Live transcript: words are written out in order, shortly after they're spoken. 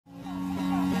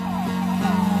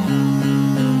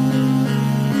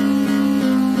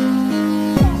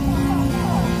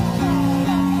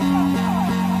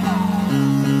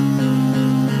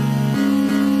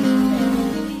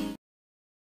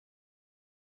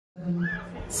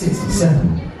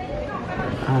67.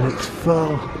 And it's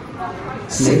full.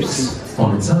 6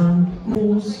 on its own,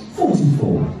 pause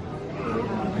 44.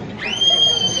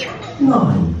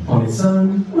 9 on its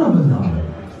own, number 9.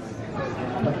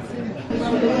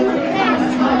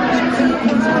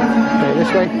 Okay,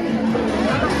 this way.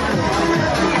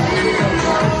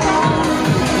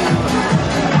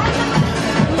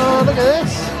 Oh, look at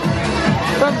this!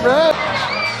 Front row!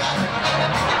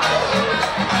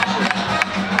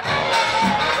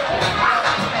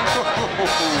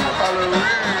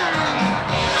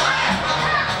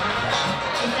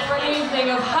 For an evening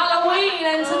of Halloween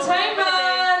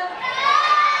entertainment!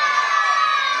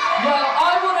 Well,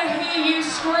 I want to hear you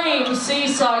scream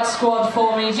Seaside Squad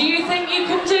for me. Do you think you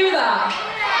can do that?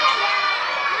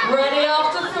 Ready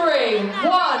after 3.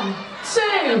 1,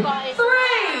 2,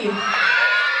 3!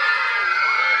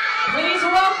 Please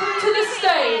welcome to the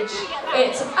stage,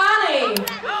 it's Annie,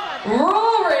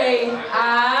 Rory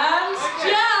and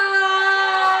Jazz!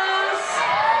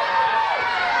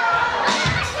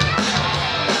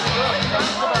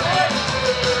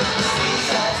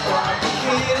 Seaside Squad,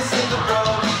 here to sing the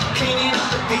road, cleaning up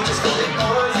the beaches for the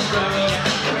boys and girls.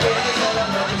 The bears and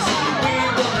emergency, we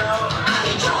will know.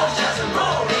 Annie, George, Jazz and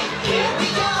Rory, here we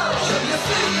go. Show your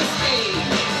super speed,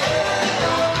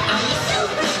 and your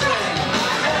super strength,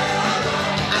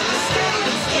 and your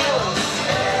skating skills.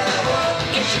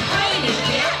 Get your brain in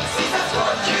gear, Seaside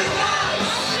Squad, you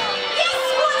guys. Yes,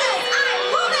 Squadders, I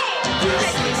love it! We're the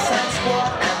Seaside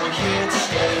Squad and we're here to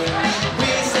stay. We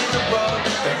save the world,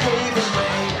 behave and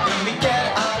wait. When we get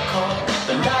our call,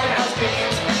 the lighthouse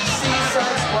beams.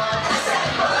 Seaside Squad,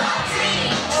 assemble our team.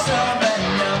 Some and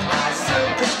none are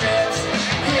super strips.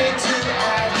 Here to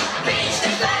add beach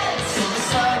defense. So the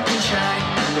sun can shine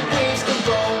and the waves can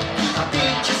roll. Our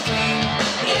beach is clean.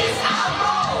 It's our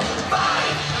role. 5,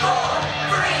 4,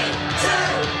 3,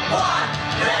 2, 1.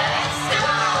 Let's go!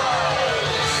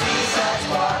 Seaside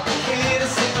Squad, we're here to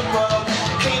save the world.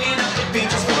 Cleaning up the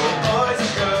beaches for the boys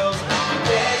and girls. When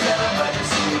there's an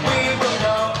emergency, we will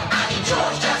know. Annie,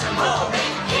 George, Jazz and Rory,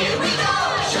 here we go.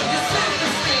 Show your super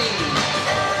speed,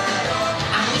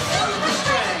 and your super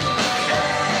strength,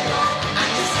 and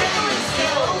your skating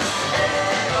skills.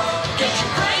 Get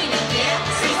your brain in gear,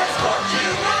 Seaside Squad, you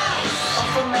guys. Off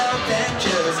from Mount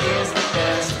Adventures is the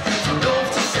best. From north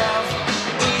to south,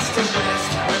 east to west.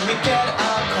 When we get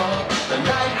our call, the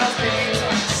lighthouse beams.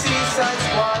 Seaside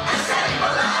Squad,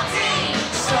 assemble our team.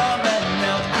 Some and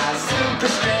melt our super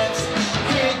strips.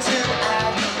 Here to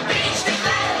add beach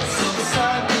defense. So the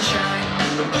sun can shine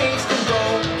and the waves can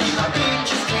roll. Keep our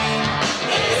beaches clean.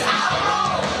 It's our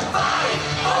role. 5,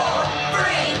 4,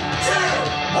 3,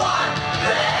 2, 1.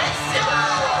 Let's go!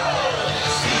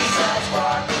 Seaside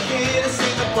Squad, we're here to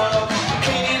save the world.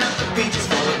 Cleaning up the beaches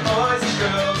for the boys and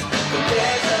girls. When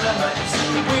there's an emergency,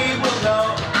 we will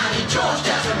know. Annie, George,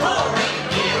 Jazz and Rory,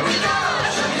 here we go.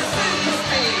 Show your super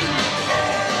speed,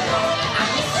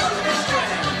 and your super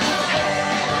strength,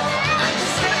 and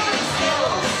your skating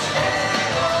skills.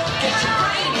 Get your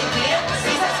brain in gear,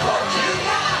 Seaside Squad, you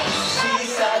guys.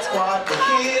 Seaside Squad, we're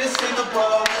here to save the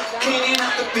world. Cleaning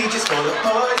up the beaches for the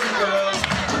boys and girls.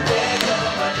 When there's an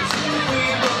emergency, we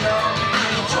will know.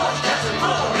 Annie, George, Jazz and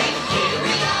Rory, here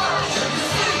we go. Show your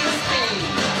super speed,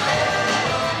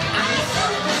 and your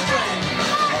super strength,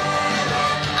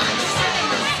 and your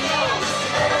skating skills.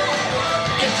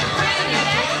 Get your brain in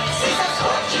gear, Seaside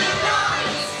Squad, you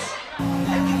guys.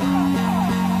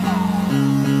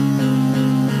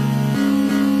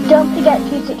 Don't forget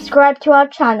to subscribe to our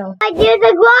channel. I do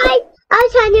subscribe our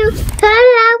channel.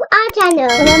 Follow our channel.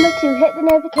 Remember to hit the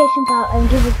notification bell and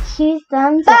give us 2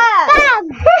 thumbs up. Bam!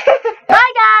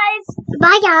 Bye guys.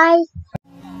 Bye guys.